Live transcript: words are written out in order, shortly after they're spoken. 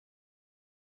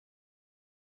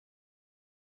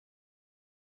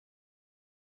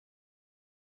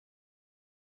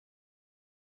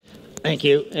Thank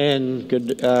you, and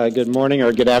good morning,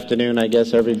 or good afternoon, I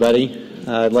guess, everybody.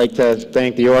 I'd like to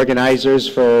thank the organizers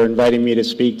for inviting me to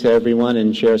speak to everyone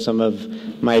and share some of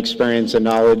my experience and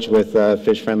knowledge with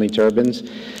fish-friendly turbines.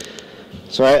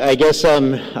 So I guess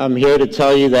I'm here to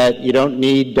tell you that you don't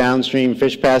need downstream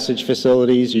fish passage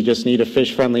facilities, you just need a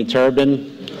fish-friendly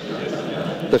turbine.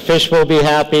 The fish will be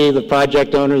happy, the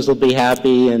project owners will be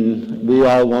happy, and we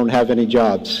all won't have any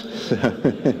jobs.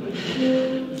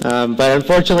 But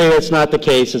unfortunately, that's not the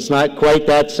case. It's not quite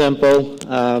that simple,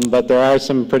 but there are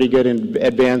some pretty good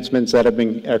advancements that have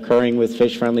been occurring with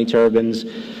fish-friendly turbines,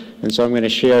 and so I'm going to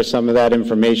share some of that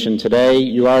information today.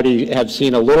 You already have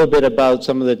seen a little bit about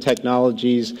some of the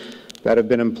technologies that have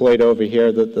been employed over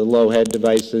here, the low head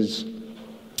devices,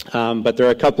 but there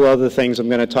are a couple other things I'm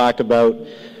going to talk about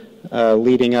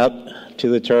leading up to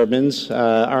the turbines.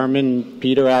 Armin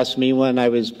Peter asked me when I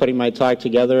was putting my talk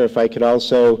together if I could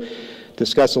also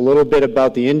discuss a little bit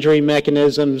about the injury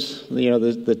mechanisms,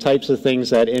 the types of things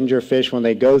that injure fish when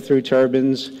they go through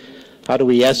turbines. How do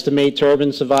we estimate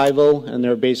turbine survival? And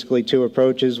there are basically two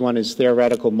approaches. One is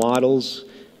theoretical models,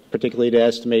 particularly to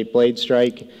estimate blade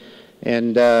strike.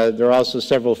 And there are also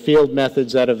several field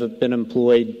methods that have been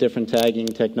employed, different tagging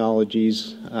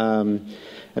technologies.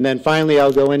 And then finally,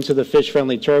 I'll go into the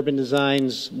fish-friendly turbine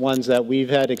designs, ones that we've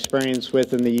had experience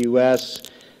with in the U.S.,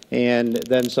 and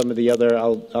then some of the other,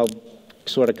 I'll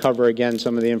sort of cover again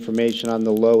some of the information on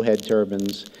the low head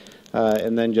turbines,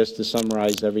 and then just to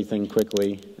summarize everything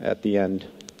quickly at the end.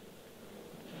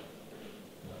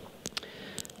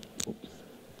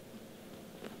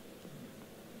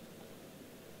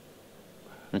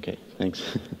 Okay,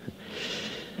 thanks.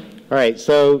 All right,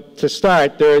 so to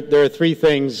start, there are three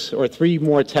things, or three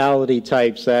mortality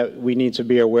types that we need to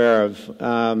be aware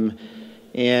of.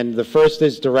 And the first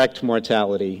is direct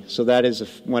mortality. So that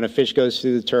is when a fish goes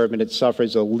through the turbine, it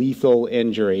suffers a lethal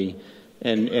injury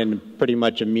and pretty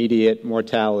much immediate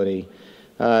mortality.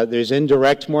 There's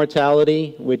indirect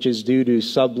mortality, which is due to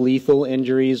sublethal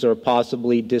injuries or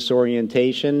possibly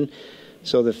disorientation.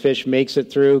 So the fish makes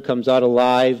it through, comes out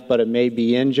alive, but it may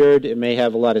be injured. It may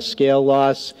have a lot of scale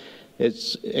loss.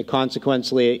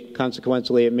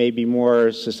 Consequently, it may be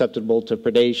more susceptible to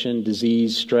predation,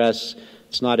 disease, stress.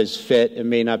 It's not as fit. It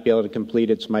may not be able to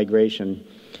complete its migration.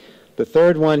 The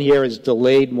third one here is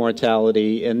delayed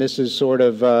mortality, and this is sort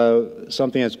of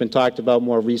something that's been talked about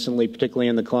more recently, particularly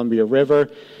in the Columbia River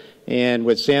and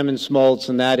with salmon smolts,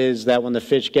 and that is that when the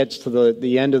fish gets to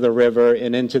the end of the river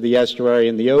and into the estuary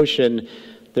and the ocean,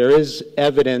 there is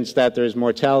evidence that there's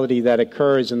mortality that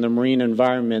occurs in the marine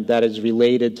environment that is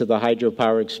related to the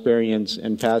hydropower experience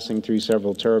in passing through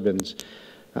several turbines.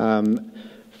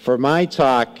 For my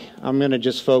talk, I'm going to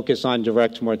just focus on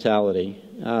direct mortality.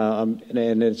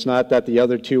 And it's not that the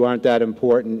other two aren't that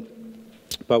important,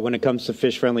 but when it comes to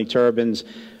fish-friendly turbines,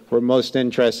 we're most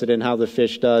interested in how the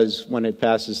fish does when it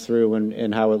passes through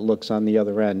and how it looks on the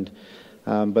other end.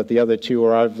 But the other two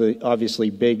are obviously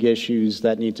big issues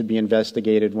that need to be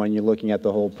investigated when you're looking at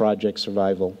the whole project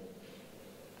survival.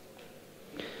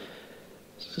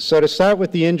 So to start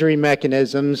with the injury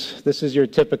mechanisms, this is your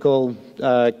typical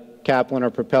Kaplan or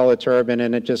propeller turbine,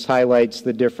 and it just highlights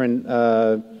the different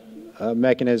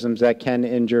mechanisms that can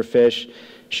injure fish.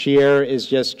 Shear is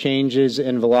just changes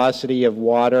in velocity of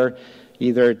water,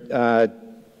 either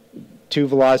two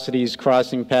velocities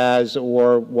crossing paths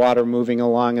or water moving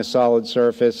along a solid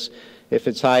surface. If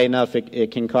it's high enough, it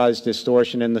can cause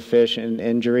distortion in the fish and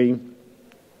injury.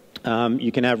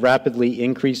 You can have rapidly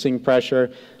increasing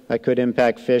pressure that could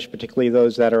impact fish, particularly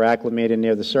those that are acclimated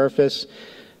near the surface.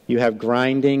 You have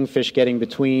grinding, fish getting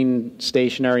between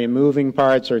stationary and moving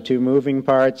parts or two moving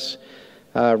parts.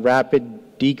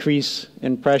 Rapid decrease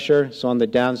in pressure. So on the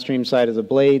downstream side of the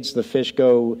blades, the fish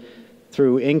go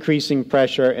through increasing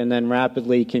pressure and then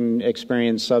rapidly can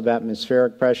experience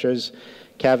subatmospheric pressures.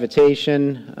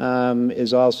 Cavitation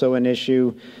is also an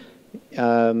issue.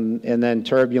 And then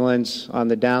turbulence on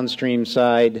the downstream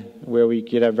side, where we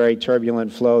get a very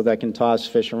turbulent flow that can toss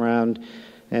fish around.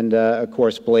 And of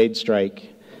course, blade strike.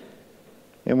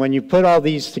 And when you put all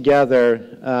these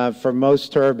together, for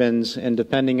most turbines, and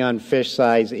depending on fish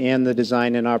size and the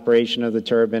design and operation of the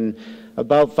turbine,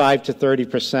 about 5 to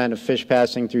 30% of fish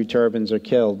passing through turbines are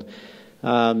killed.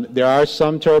 There are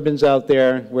some turbines out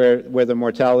there where the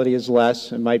mortality is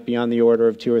less. It might be on the order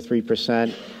of 2 or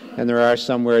 3%, and there are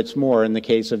some where it's more, in the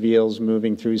case of eels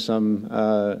moving through some,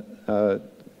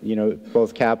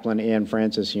 both Kaplan and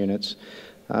Francis units.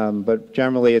 But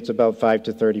generally, it's about 5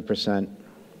 to 30%.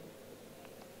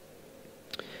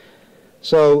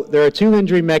 So there are two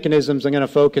injury mechanisms I'm going to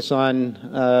focus on,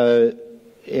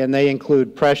 and they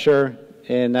include pressure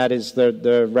and that is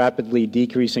the rapidly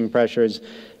decreasing pressures.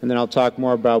 And then I'll talk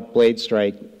more about blade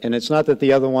strike. And it's not that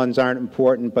the other ones aren't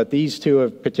important, but these two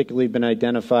have particularly been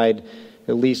identified,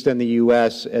 at least in the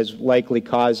U.S., as likely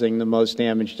causing the most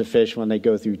damage to fish when they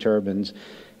go through turbines.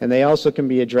 And they also can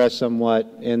be addressed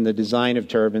somewhat in the design of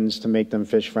turbines to make them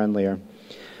fish friendlier.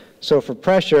 So for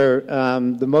pressure,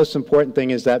 the most important thing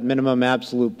is that minimum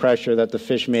absolute pressure that the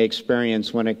fish may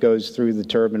experience when it goes through the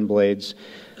turbine blades.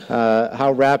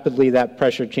 How rapidly that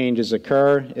pressure changes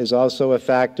occur is also a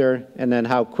factor, and then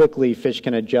how quickly fish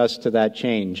can adjust to that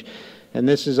change. And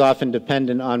this is often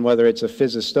dependent on whether it's a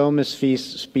Physistomus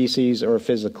species or a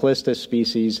Physiclistus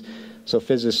species. So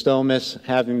Physistomus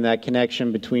having that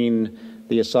connection between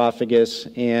the esophagus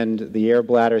and the air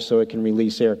bladder so it can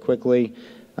release air quickly.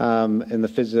 And the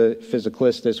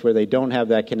Physiclistus where they don't have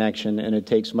that connection, and it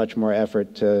takes much more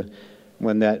effort to,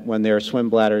 when their swim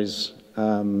bladders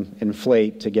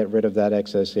inflate, to get rid of that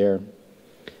excess air.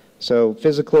 So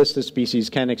Physiclistus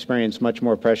species can experience much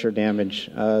more pressure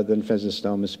damage than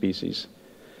Physistomus species.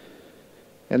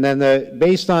 And then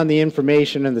based on the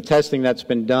information and the testing that's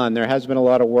been done, there has been a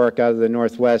lot of work out of the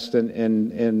Northwest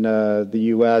in the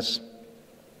U.S.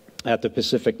 at the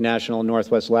Pacific National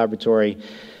Northwest Laboratory.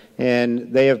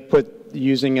 And they have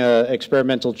using an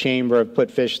experimental chamber, have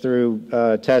put fish through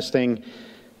testing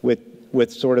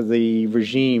with sort of the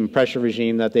pressure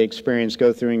regime that they experience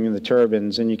go through in the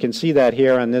turbines. And you can see that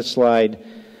here on this slide.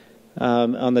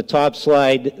 On the top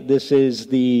slide, this is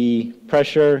the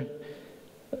pressure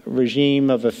regime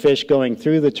of a fish going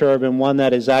through the turbine, one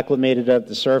that is acclimated at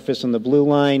the surface in the blue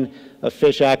line, a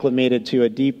fish acclimated to a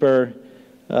deeper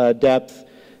depth.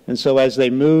 And so as they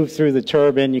move through the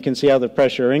turbine, you can see how the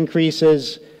pressure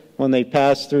increases. When they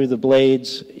pass through the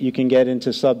blades, you can get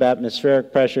into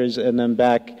subatmospheric pressures and then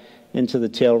back into the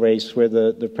tail race where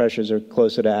the pressures are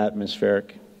closer to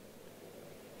atmospheric.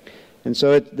 And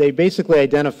so they basically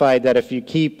identified that if you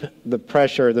keep the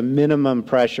pressure, the minimum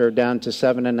pressure, down to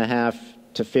 7.5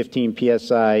 to 15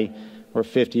 psi or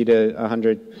 50 to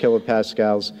 100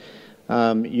 kilopascals,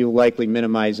 you'll likely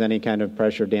minimize any kind of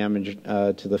pressure damage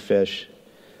to the fish.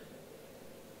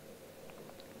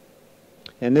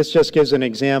 And this just gives an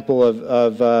example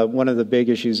of one of the big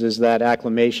issues is that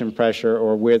acclimation pressure,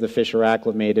 or where the fish are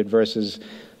acclimated versus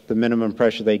the minimum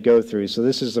pressure they go through. So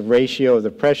this is the ratio of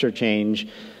the pressure change.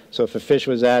 So if a fish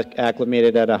was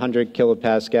acclimated at 100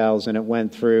 kilopascals and it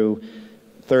went through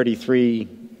 33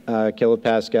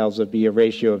 kilopascals, it would be a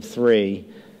ratio of 3.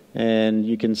 And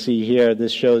you can see here,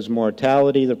 this shows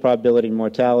mortality, the probability of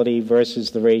mortality versus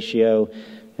the ratio.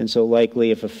 And so likely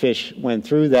if a fish went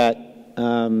through that,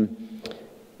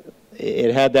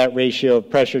 it had that ratio of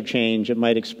pressure change, it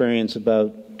might experience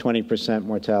about 20%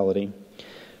 mortality.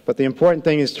 But the important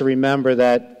thing is to remember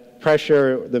that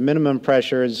pressure, the minimum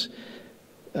pressures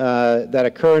that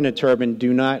occur in a turbine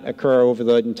do not occur over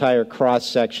the entire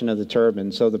cross-section of the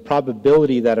turbine. So the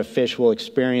probability that a fish will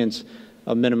experience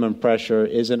a minimum pressure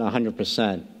isn't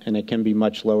 100%, and it can be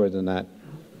much lower than that.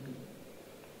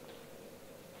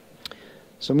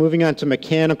 So moving on to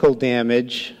mechanical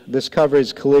damage, this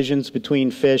covers collisions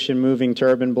between fish and moving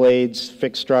turbine blades,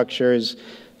 fixed structures,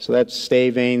 so that's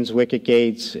stay vanes, wicket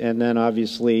gates, and then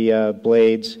obviously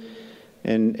blades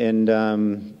and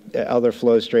other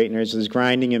flow straighteners. There's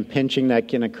grinding and pinching that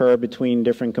can occur between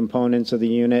different components of the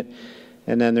unit,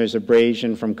 and then there's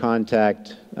abrasion from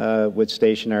contact with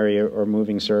stationary or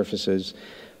moving surfaces.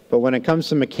 But when it comes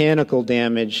to mechanical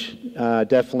damage,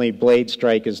 definitely blade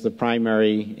strike is the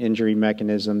primary injury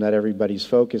mechanism that everybody's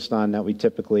focused on, that we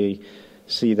typically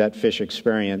see that fish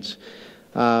experience.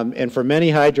 And for many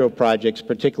hydro projects,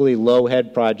 particularly low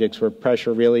head projects where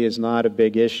pressure really is not a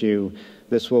big issue,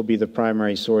 this will be the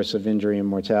primary source of injury and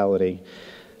mortality.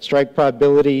 Strike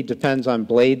probability depends on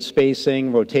blade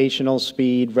spacing, rotational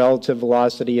speed, relative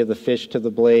velocity of the fish to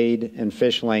the blade, and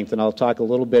fish length. And I'll talk a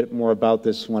little bit more about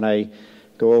this when I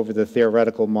go over the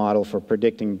theoretical model for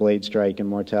predicting blade strike and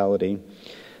mortality.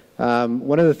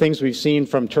 One of the things we've seen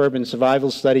from turbine survival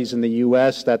studies in the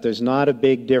U.S. that there's not a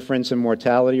big difference in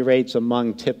mortality rates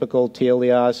among typical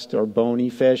teleost or bony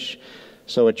fish.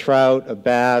 So a trout, a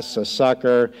bass, a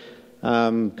sucker,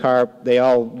 carp, they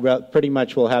all pretty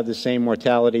much will have the same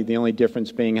mortality, the only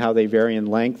difference being how they vary in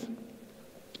length.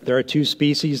 There are two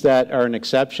species that are an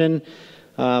exception.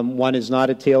 One is not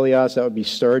a teleost, that would be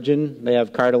sturgeon. They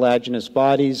have cartilaginous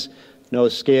bodies, no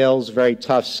scales, very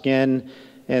tough skin,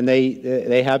 and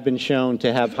they have been shown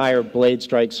to have higher blade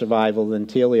strike survival than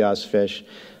teleost fish.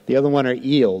 The other one are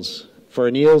eels. For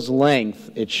an eel's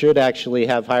length, it should actually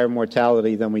have higher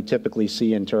mortality than we typically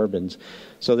see in turbines.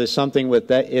 So there's something with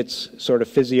that, its sort of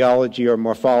physiology or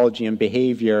morphology and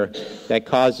behavior that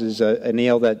causes an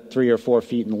eel that's 3 or 4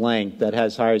 feet in length that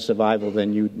has higher survival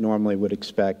than you normally would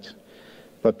expect.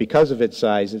 But because of its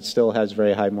size, it still has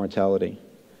very high mortality.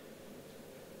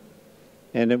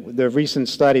 And the recent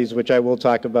studies, which I will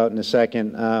talk about in a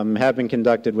second, have been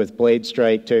conducted with blade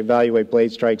strike to evaluate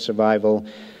blade strike survival.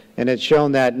 And it's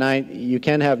shown that you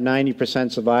can have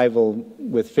 90% survival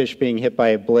with fish being hit by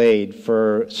a blade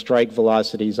for strike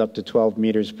velocities up to 12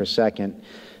 meters per second,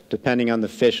 depending on the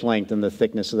fish length and the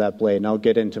thickness of that blade. And I'll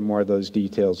get into more of those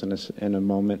details in a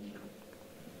moment.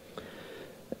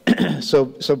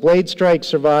 So blade strike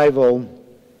survival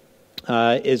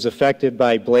is affected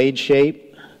by blade shape.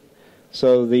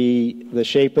 So the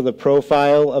shape of the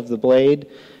profile of the blade,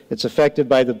 it's affected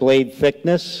by the blade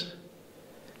thickness.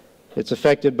 It's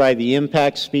affected by the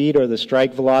impact speed or the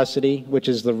strike velocity, which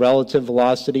is the relative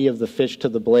velocity of the fish to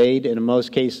the blade. And in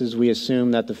most cases, we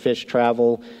assume that the fish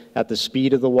travel at the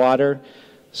speed of the water.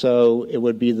 So it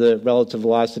would be the relative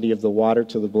velocity of the water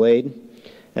to the blade.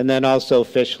 And then also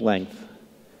fish length.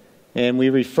 And we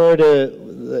refer to,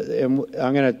 and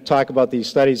I'm going to talk about these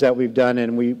studies that we've done,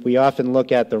 and we often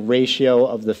look at the ratio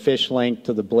of the fish length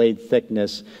to the blade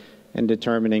thickness in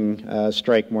determining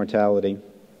strike mortality.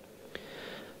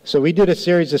 So we did a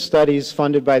series of studies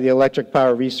funded by the Electric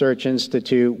Power Research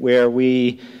Institute where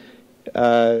we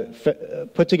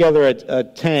put together a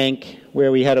tank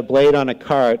where we had a blade on a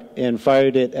cart and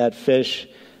fired it at fish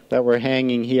that were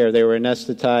hanging here. They were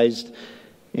anesthetized,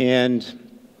 and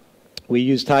we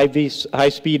used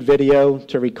high-speed video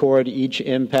to record each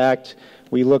impact.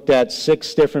 We looked at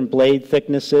 6 different blade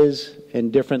thicknesses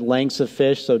and different lengths of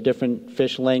fish, so different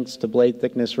fish lengths to blade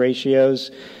thickness ratios.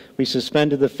 We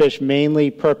suspended the fish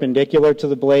mainly perpendicular to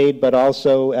the blade, but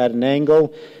also at an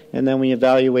angle, and then we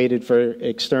evaluated for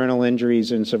external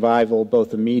injuries and survival,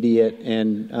 both immediate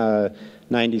and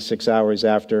 96 hours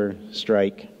after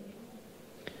strike.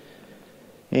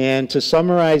 And to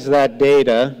summarize that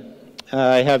data,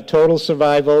 I have total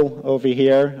survival over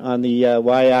here on the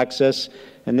y-axis,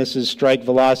 and this is strike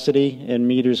velocity in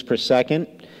meters per second.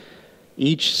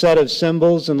 Each set of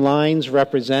symbols and lines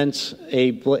represents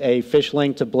a fish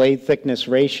length to blade thickness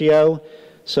ratio.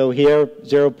 So here,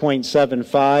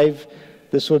 0.75.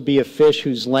 This would be a fish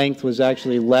whose length was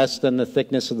actually less than the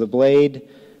thickness of the blade.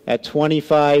 At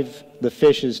 25, the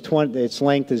fish its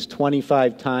length is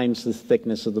 25 times the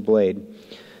thickness of the blade.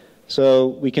 So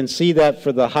we can see that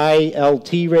for the high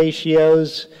LT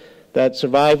ratios, that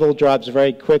survival drops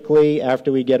very quickly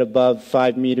after we get above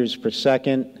 5 meters per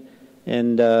second,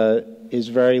 and is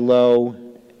very low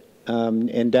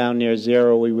and down near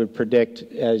 0, we would predict,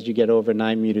 as you get over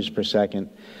 9 meters per second.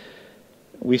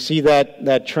 We see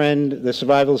that trend, the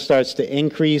survival starts to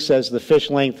increase as the fish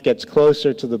length gets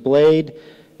closer to the blade,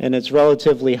 and it's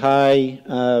relatively high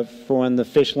for when the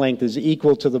fish length is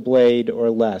equal to the blade or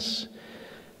less.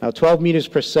 Now, 12 meters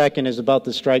per second is about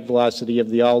the strike velocity of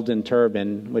the Alden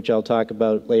turbine, which I'll talk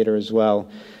about later as well.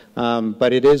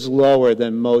 But it is lower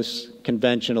than most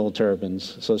conventional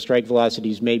turbines. So strike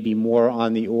velocities may be more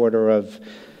on the order of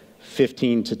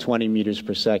 15 to 20 meters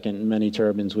per second in many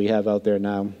turbines we have out there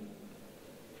now.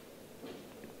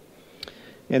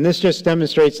 And this just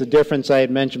demonstrates the difference I had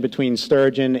mentioned between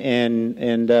sturgeon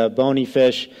and bony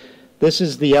fish. This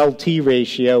is the LT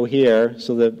ratio here,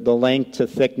 so the length to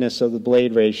thickness of the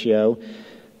blade ratio.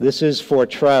 This is for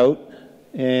trout,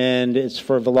 and it's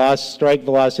for strike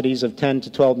velocities of 10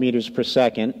 to 12 meters per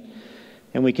second.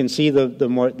 And we can see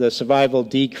the survival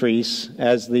decrease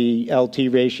as the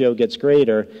LT ratio gets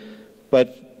greater.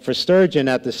 But for sturgeon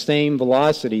at the same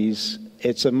velocities,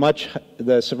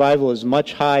 the survival is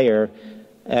much higher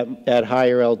at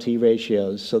higher LT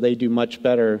ratios. So they do much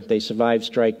better, they survive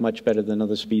strike much better than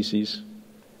other species.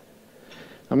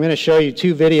 I'm going to show you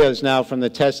 2 videos now from the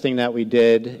testing that we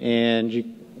did, and you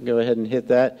can go ahead and hit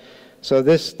that. So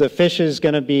the fish is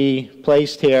going to be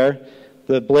placed here.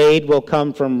 The blade will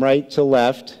come from right to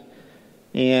left,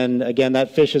 and again,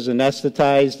 that fish is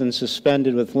anesthetized and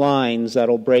suspended with lines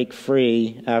that'll break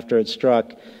free after it's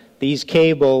struck. These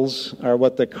cables are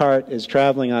what the cart is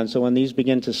traveling on, so when these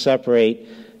begin to separate,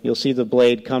 you'll see the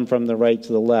blade come from the right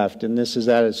to the left, and this is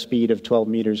at a speed of 12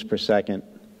 meters per second.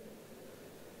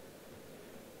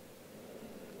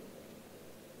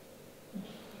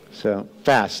 So,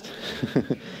 fast.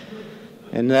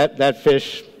 And that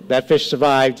fish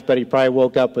survived, but he probably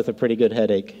woke up with a pretty good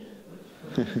headache.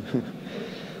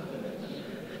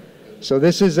 So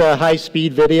this is a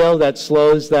high-speed video that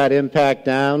slows that impact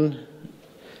down.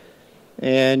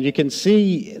 And you can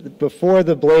see before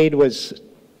the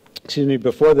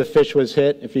fish was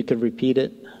hit, if you could repeat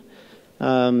it,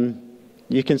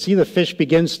 you can see the fish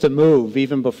begins to move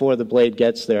even before the blade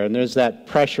gets there, and there's that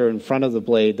pressure in front of the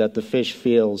blade that the fish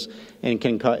feels and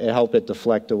can help it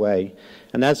deflect away.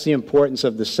 And that's the importance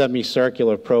of the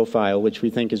semicircular profile, which we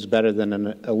think is better than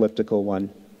an elliptical one.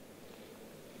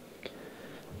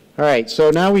 All right, so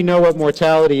now we know what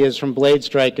mortality is from blade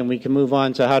strike, and we can move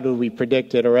on to how do we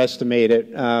predict it or estimate it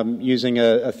using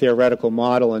a theoretical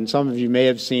model. And some of you may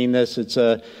have seen this.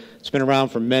 It's been around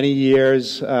for many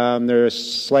years. There are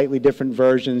slightly different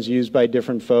versions used by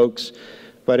different folks,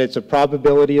 but it's a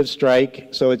probability of strike.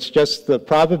 So it's just the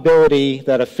probability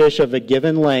that a fish of a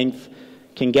given length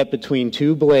can get between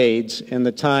two blades in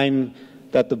the time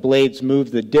that the blades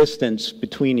move the distance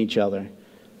between each other.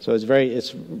 So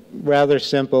it's rather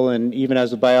simple, and even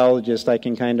as a biologist, I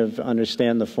can kind of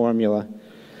understand the formula.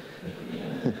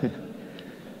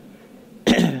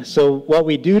 So what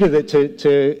we do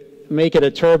to make it a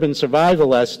turbine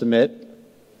survival estimate,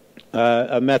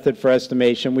 a method for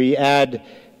estimation, we add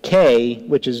K,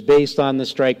 which is based on the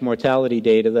strike mortality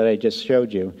data that I just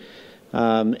showed you.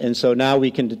 And so now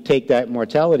we can take that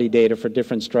mortality data for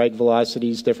different strike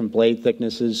velocities, different blade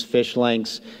thicknesses, fish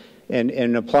lengths,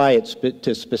 and apply it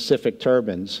to specific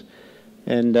turbines.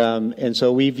 And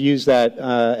so we've used that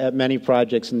at many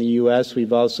projects in the U.S.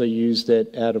 We've also used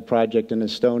it at a project in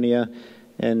Estonia.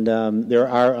 And there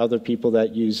are other people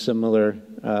that use similar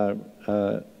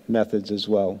methods as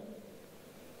well.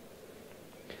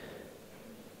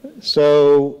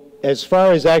 So as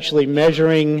far as actually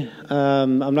measuring,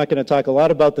 I'm not going to talk a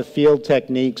lot about the field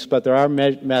techniques, but there are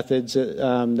methods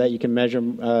that you can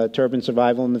measure turbine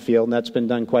survival in the field, and that's been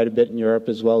done quite a bit in Europe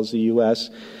as well as the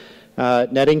U.S.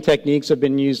 Netting techniques have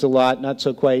been used a lot, not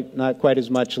quite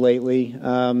as much lately.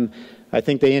 I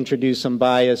think they introduce some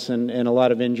bias and a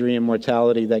lot of injury and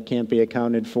mortality that can't be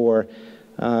accounted for.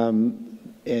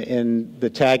 And the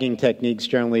tagging techniques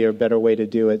generally are a better way to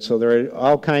do it. So there are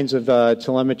all kinds of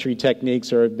telemetry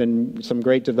techniques. There have been some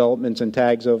great developments in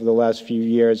tags over the last few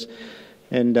years.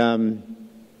 And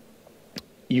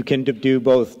you can do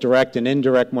both direct and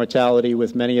indirect mortality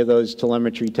with many of those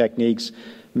telemetry techniques,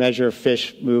 measure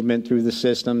fish movement through the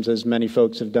systems, as many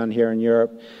folks have done here in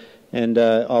Europe and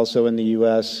also in the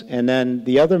U.S. And then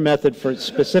the other method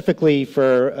specifically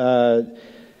for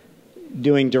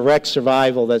doing direct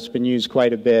survival that's been used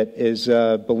quite a bit is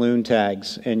balloon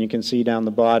tags. And you can see down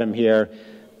the bottom here,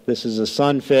 this is a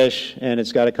sunfish, and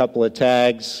it's got a couple of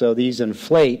tags. So these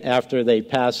inflate after they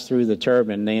pass through the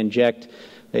turbine. They inject,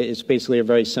 it's basically a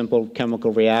very simple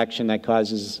chemical reaction that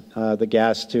causes the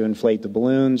gas to inflate the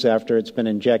balloons after it's been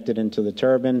injected into the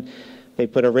turbine. They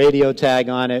put a radio tag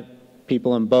on it.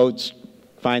 People in boats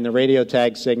find the radio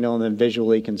tag signal and then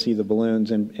visually can see the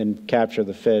balloons and capture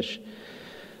the fish.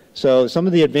 So some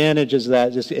of the advantages of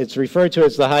that, it's referred to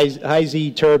as the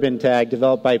High-Z turbine tag,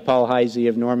 developed by Paul High-Z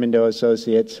of Normando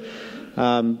Associates.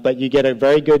 But you get a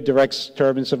very good direct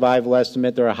turbine survival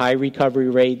estimate. There are high recovery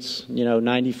rates,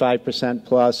 95%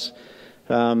 plus.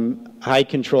 High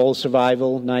control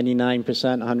survival, 99%,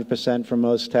 100% for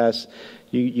most tests.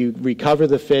 You recover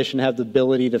the fish and have the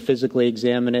ability to physically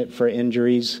examine it for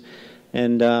injuries.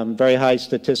 And very high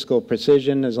statistical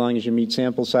precision as long as you meet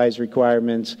sample size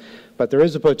requirements. But there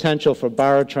is a potential for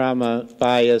barotrauma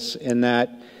bias in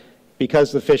that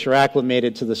because the fish are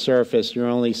acclimated to the surface, you're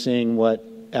only seeing what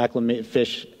acclimated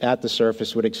fish at the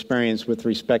surface would experience with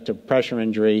respect to pressure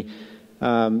injury.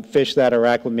 Fish that are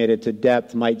acclimated to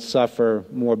depth might suffer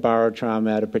more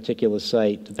barotrauma at a particular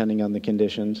site, depending on the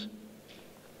conditions.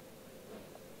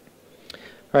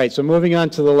 All right, so moving on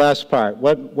to the last part.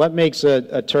 What makes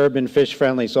a turbine fish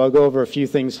friendly? So I'll go over a few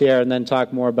things here and then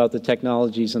talk more about the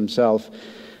technologies themselves.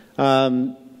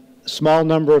 Small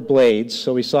number of blades,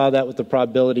 so we saw that with the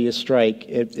probability of strike.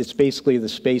 It's basically the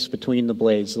space between the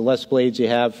blades. The less blades you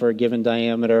have for a given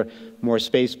diameter, more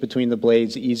space between the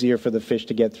blades, easier for the fish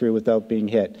to get through without being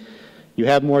hit. You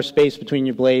have more space between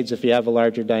your blades if you have a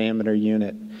larger diameter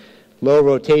unit. Low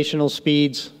rotational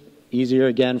speeds, easier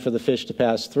again for the fish to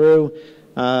pass through.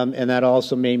 And that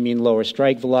also may mean lower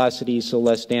strike velocity, so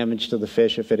less damage to the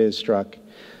fish if it is struck.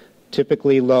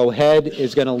 Typically, low head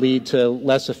is going to lead to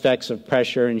less effects of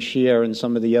pressure and shear and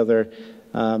some of the other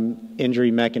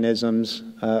injury mechanisms.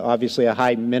 Obviously, a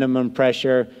high minimum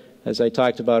pressure, as I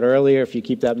talked about earlier, if you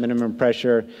keep that minimum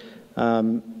pressure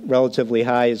relatively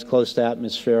high, as close to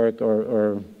atmospheric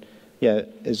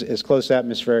as close to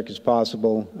atmospheric as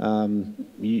possible,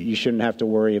 you shouldn't have to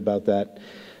worry about that.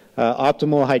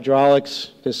 Optimal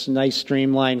hydraulics, this nice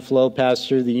streamlined flow pass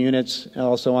through the units.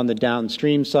 Also on the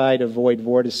downstream side, avoid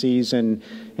vortices and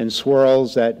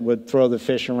swirls that would throw the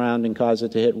fish around and cause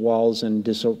it to hit walls and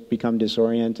become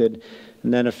disoriented.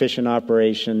 And then efficient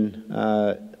operation,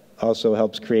 also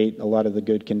helps create a lot of the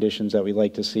good conditions that we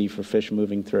like to see for fish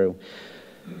moving through.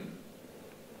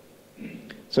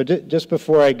 So just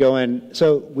before I go in,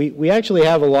 so we actually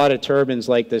have a lot of turbines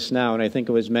like this now, and I think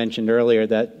it was mentioned earlier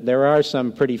that there are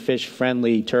some pretty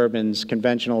fish-friendly turbines,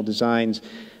 conventional designs,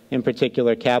 in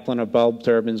particular Kaplan or bulb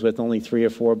turbines with only 3 or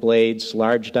 4 blades,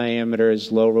 large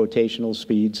diameters, low rotational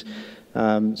speeds.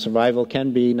 Survival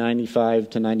can be 95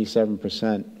 to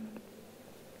 97%.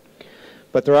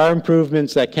 But there are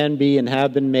improvements that can be and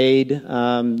have been made.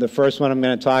 The first one I'm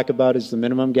going to talk about is the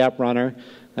minimum gap runner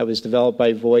that was developed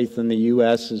by Voith in the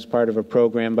U.S. as part of a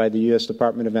program by the U.S.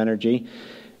 Department of Energy.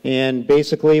 And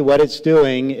basically what it's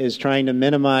doing is trying to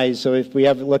minimize, so if we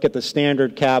have a look at the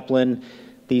standard Kaplan,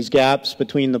 these gaps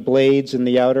between the blades and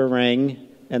the outer ring,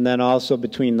 and then also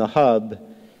between the hub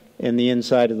and the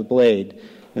inside of the blade.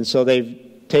 And so they've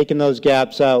taken those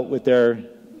gaps out with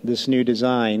this new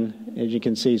design, as you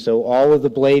can see. So all of the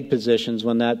blade positions,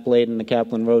 when that blade in the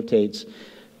Kaplan rotates,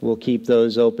 will keep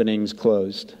those openings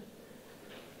closed.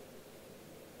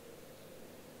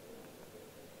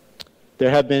 There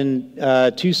have been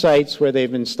 2 sites where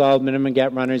they've installed minimum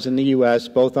gap runners in the U.S.,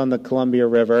 both on the Columbia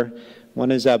River. One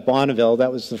is at Bonneville.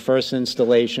 That was the first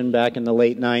installation back in the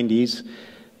late 90s.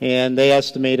 And they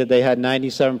estimated they had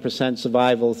 97%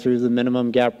 survival through the minimum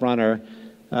gap runner,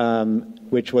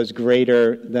 which was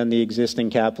greater than the existing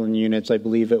Kaplan units. I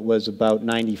believe it was about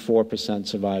 94%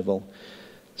 survival.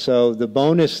 So the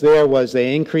bonus there was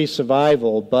they increased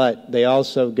survival, but they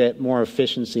also get more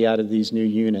efficiency out of these new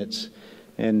units.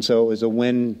 And so it was a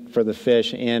win for the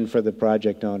fish and for the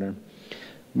project owner.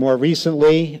 More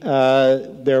recently,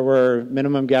 there were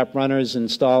minimum gap runners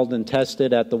installed and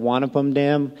tested at the Wanapum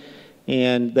Dam,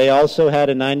 and they also had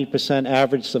a 90%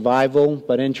 average survival,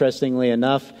 but interestingly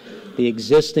enough, the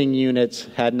existing units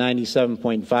had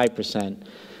 97.5%.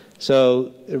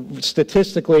 So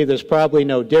statistically, there's probably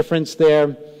no difference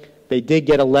there. They did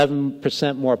get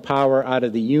 11% more power out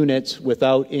of the units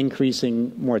without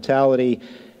increasing mortality.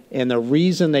 And the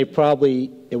reason it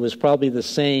was probably the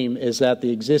same is that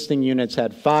the existing units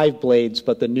had 5 blades,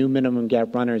 but the new minimum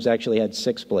gap runners actually had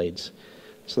 6 blades.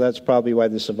 So that's probably why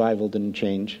the survival didn't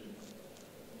change.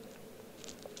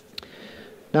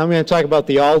 Now I'm going to talk about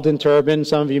the Alden turbine.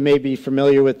 Some of you may be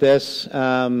familiar with this.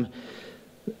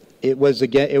 It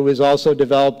was also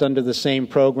developed under the same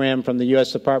program from the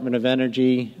U.S. Department of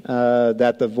Energy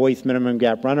that the Voith minimum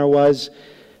gap runner was.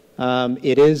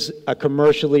 It is a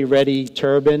commercially ready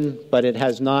turbine, but it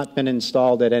has not been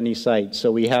installed at any site.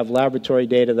 So we have laboratory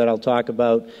data that I'll talk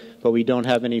about, but we don't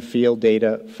have any field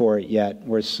data for it yet.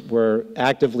 We're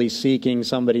actively seeking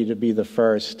somebody to be the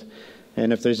first.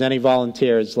 And if there's any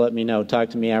volunteers, let me know. Talk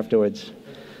to me afterwards.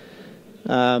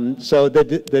 So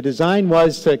the design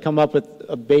was to come up with,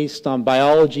 based on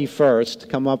biology first,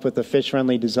 come up with a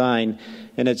fish-friendly design.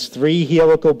 And it's 3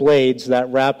 helical blades that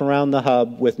wrap around the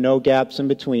hub with no gaps in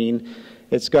between.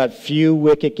 It's got few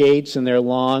wicket gates, and they're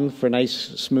long for nice,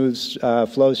 smooth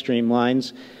flow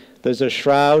streamlines. There's a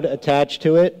shroud attached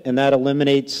to it, and that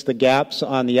eliminates the gaps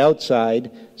on the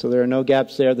outside. So there are no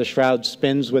gaps there. The shroud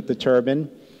spins with the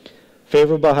turbine.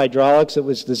 Favorable hydraulics. It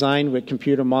was designed with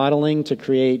computer modeling to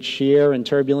create shear and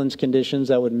turbulence conditions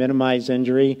that would minimize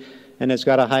injury. And it's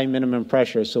got a high minimum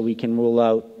pressure, so we can rule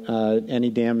out any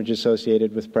damage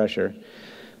associated with pressure.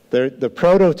 The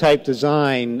prototype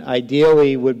design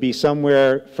ideally would be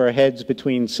somewhere for heads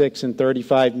between 6 and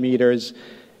 35 meters,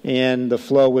 and the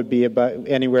flow would be about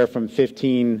anywhere from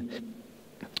 15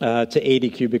 to 80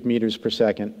 cubic meters per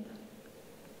second.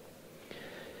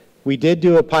 We did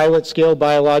do a pilot scale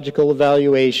biological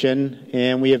evaluation,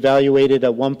 and we evaluated a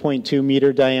 1.2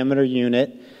 meter diameter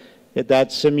unit.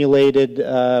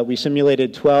 We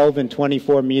simulated 12 and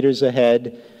 24 meters a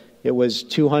head. It was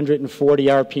 240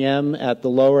 RPM at the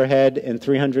lower head and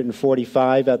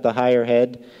 345 at the higher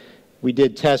head. We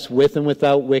did tests with and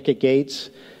without wicket gates.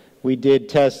 We did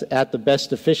tests at the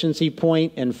best efficiency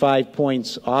point and 5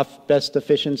 points off best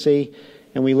efficiency.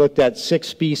 And we looked at 6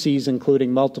 species,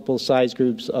 including multiple size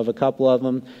groups of a couple of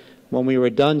them. When we were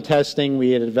done testing,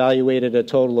 we had evaluated a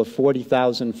total of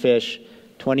 40,000 fish,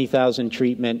 20,000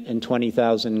 treatment, and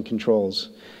 20,000 controls.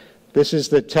 This is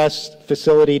the test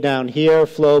facility down here,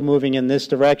 flow moving in this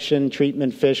direction.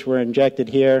 Treatment fish were injected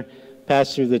here,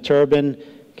 passed through the turbine.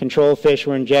 Control fish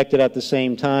were injected at the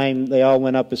same time. They all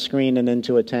went up a screen and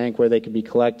into a tank where they could be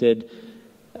collected,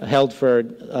 held for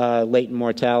latent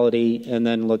mortality, and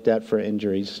then looked at for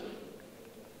injuries.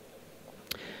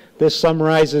 This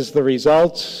summarizes the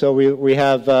results. So we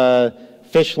have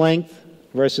fish length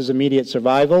versus immediate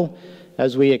survival.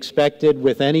 As we expected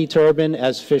with any turbine,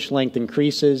 as fish length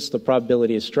increases, the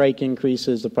probability of strike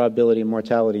increases, the probability of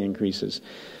mortality increases.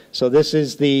 So this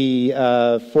is the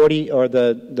 40 or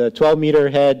the 12-meter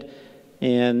head,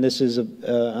 and this is a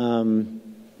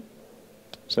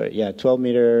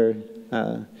 12-meter,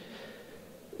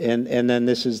 and then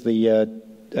this is the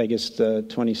I guess the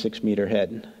 26-meter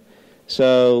head.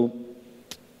 So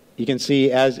you can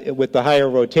see, as with the higher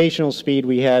rotational speed,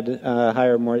 we had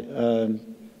higher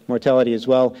mortality as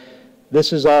well.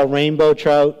 This is all rainbow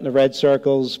trout. The red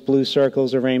circles, blue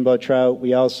circles are rainbow trout.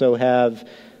 We also have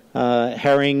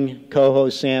herring, coho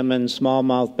salmon,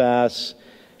 smallmouth bass,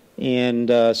 and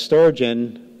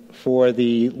sturgeon for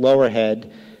the lower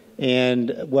head.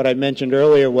 And what I mentioned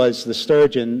earlier was the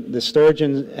sturgeon. The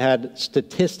sturgeon had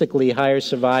statistically higher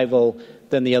survival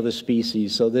than the other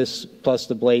species. So this, plus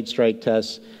the blade strike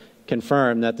tests,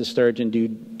 confirm that the sturgeon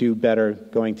do better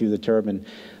going through the turbine.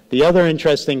 The other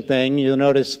interesting thing, you'll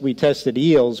notice we tested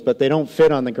eels, but they don't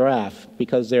fit on the graph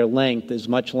because their length is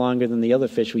much longer than the other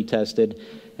fish we tested,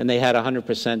 and they had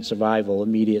 100% survival,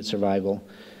 immediate survival.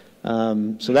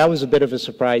 So that was a bit of a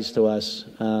surprise to us,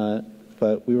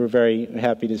 but we were very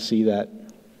happy to see that.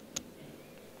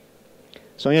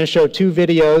 So I'm going to show two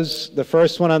videos. The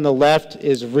first one on the left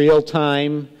is real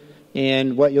time,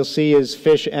 and what you'll see is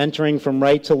fish entering from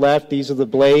right to left. These are the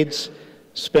blades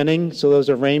spinning. So those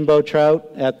are rainbow trout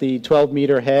at the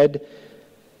 12-meter head.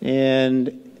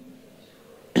 And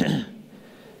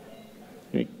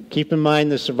keep in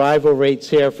mind the survival rates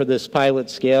here for this pilot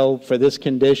scale for this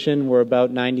condition were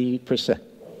about 90%,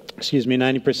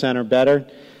 90% or better.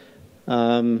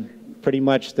 Pretty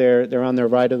much they're on their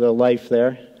ride of their life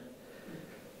there.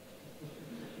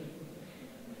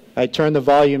 I turned the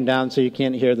volume down so you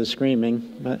can't hear the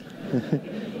screaming. But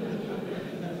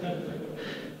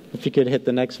if you could hit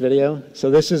the next video.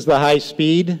 So this is the high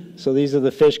speed. So these are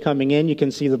the fish coming in. You can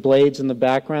see the blades in the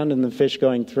background and the fish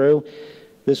going through.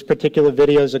 This particular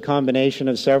video is a combination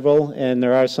of several, and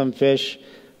there are some fish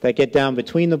that get down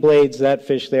between the blades. That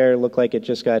fish there looked like it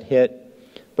just got hit.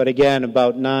 But again,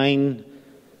 about nine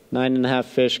and a half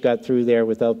fish got through there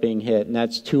without being hit, and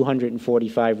that's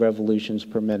 245 revolutions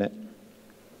per minute.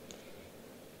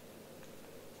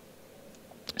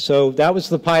 So that was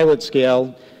the pilot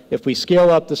scale. If we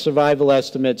scale up the survival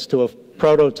estimates to a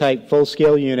prototype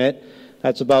full-scale unit,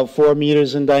 that's about 4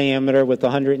 meters in diameter with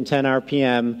 110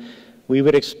 RPM, we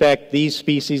would expect these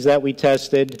species that we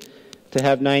tested to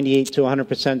have 98 to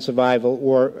 100% survival,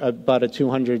 or about a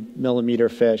 200 millimeter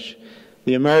fish.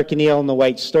 The American eel and the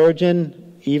white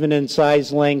sturgeon, even in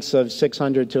size lengths of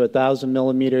 600 to 1,000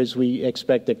 millimeters, we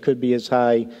expect it could be as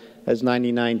high as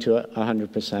 99 to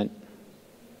 100%.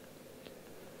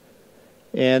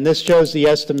 And this shows the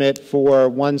estimate for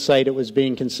one site it was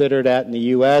being considered at in the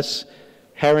U.S.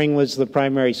 Herring was the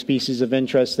primary species of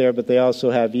interest there, but they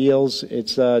also have eels.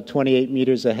 It's 28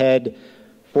 meters ahead,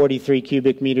 43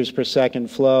 cubic meters per second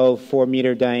flow,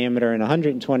 4-meter diameter, and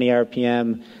 120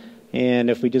 RPM. And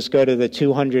if we just go to the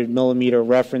 200 millimeter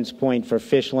reference point for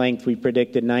fish length, we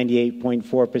predicted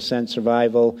 98.4%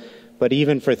 survival. But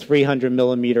even for 300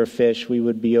 millimeter fish, we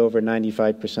would be over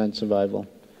 95% survival.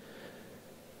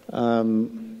 How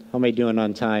am I doing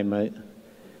on time?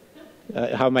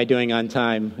 How am I doing on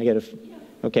time?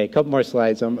 Okay, a couple more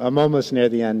slides. I'm almost near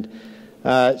the end.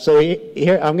 So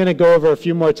here, I'm going to go over a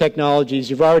few more technologies.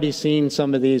 You've already seen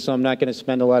some of these, so I'm not going to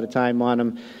spend a lot of time on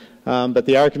them. But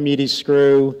the Archimedes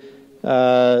screw,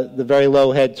 the very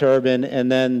low head turbine,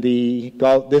 and then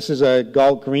this is a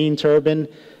Galt green turbine,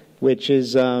 which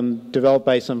is developed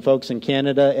by some folks in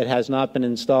Canada. It has not been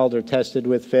installed or tested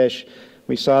with fish.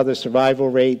 We saw the survival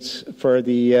rates for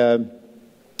the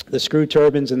screw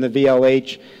turbines and the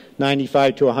VLH,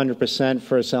 95 to 100%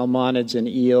 for salmonids and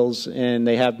eels, and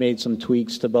they have made some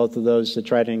tweaks to both of those to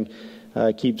try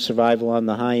to keep survival on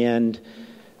the high end.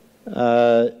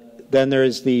 Then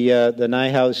there's the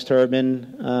Nyhouse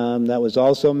turbine that was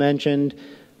also mentioned.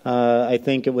 I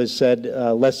think it was said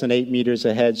less than 8 meters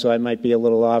ahead, so I might be a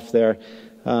little off there.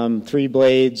 3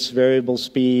 blades, variable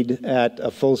speed at a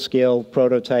full-scale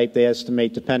prototype. They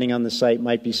estimate, depending on the site,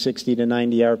 might be 60 to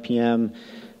 90 RPM.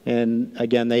 And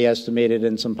again, they estimated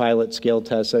in some pilot scale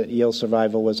tests that eel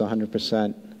survival was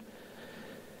 100%.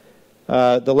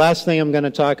 The last thing I'm going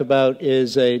to talk about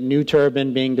is a new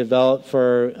turbine being developed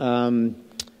for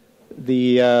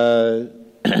the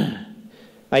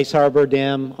Ice Harbor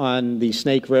Dam on the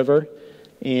Snake River.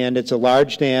 And it's a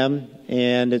large dam,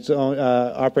 and it's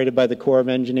operated by the Corps of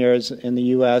Engineers in the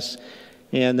U.S.,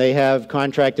 and they have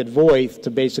contracted Voith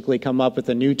to basically come up with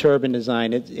a new turbine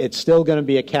design. It's still going to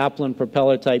be a Kaplan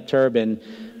propeller type turbine,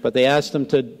 but they asked them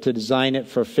to design it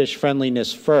for fish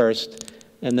friendliness first,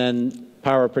 and then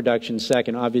power production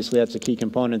second. Obviously, that's a key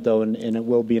component, though, and it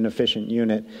will be an efficient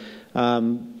unit.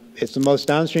 It's the most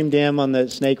downstream dam on the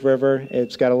Snake River.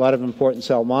 It's got a lot of important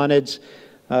salmonids,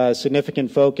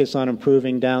 significant focus on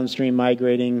improving downstream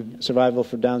migrating, survival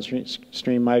for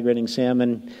downstream migrating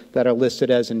salmon that are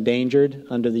listed as endangered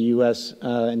under the U.S.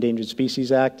 Endangered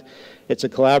Species Act. It's a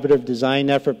collaborative design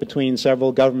effort between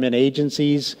several government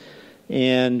agencies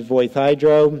and Voith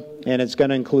Hydro, and it's going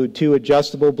to include 2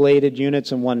 adjustable bladed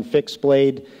units and 1 fixed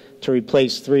blade to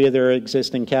replace 3 of their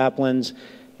existing caplins.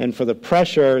 And for the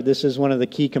pressure, this is one of the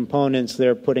key components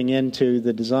they're putting into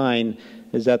the design,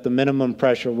 is that the minimum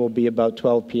pressure will be about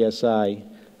 12 psi,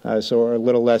 so a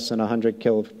little less than 100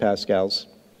 kilopascals.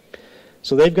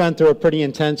 So they've gone through a pretty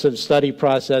intensive study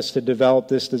process to develop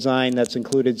this design that's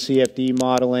included CFD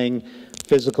modeling,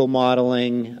 physical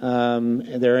modeling.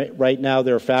 Right now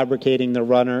they're fabricating the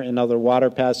runner and other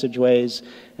water passageways,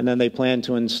 and then they plan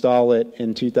to install it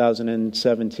in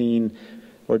 2017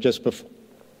 or just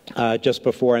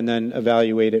before, and then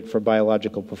evaluate it for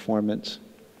biological performance.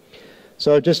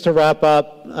 So just to wrap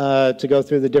up, to go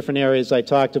through the different areas I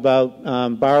talked about,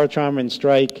 barotrauma and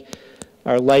strike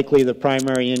are likely the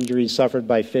primary injuries suffered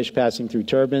by fish passing through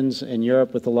turbines. In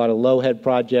Europe, with a lot of low-head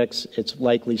projects, it's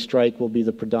likely strike will be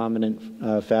the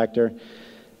predominant factor,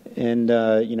 and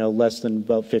less than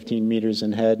about 15 meters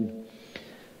in head.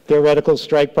 Theoretical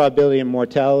strike probability and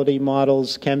mortality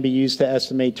models can be used to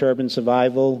estimate turbine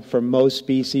survival for most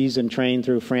species and trained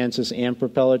through Francis and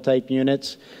propeller type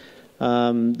units.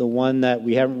 The one that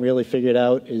we haven't really figured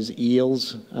out is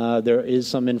eels. There is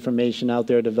some information out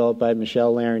there developed by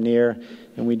Michel Larinier,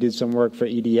 and we did some work for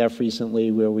EDF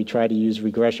recently where we try to use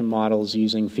regression models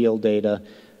using field data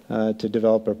to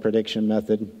develop a prediction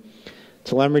method.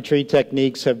 Telemetry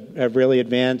techniques have really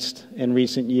advanced in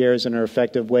recent years and are an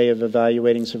effective way of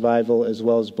evaluating survival, as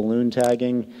well as balloon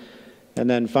tagging. And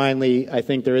then finally, I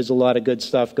think there is a lot of good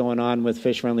stuff going on with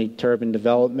fish-friendly turbine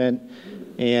development.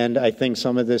 And I think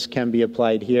some of this can be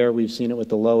applied here. We've seen it with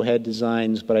the low head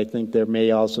designs, but I think there may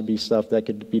also be stuff that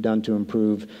could be done to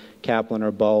improve Kaplan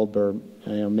or bulb or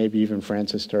maybe even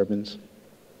Francis turbines.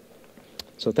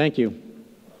 So thank you.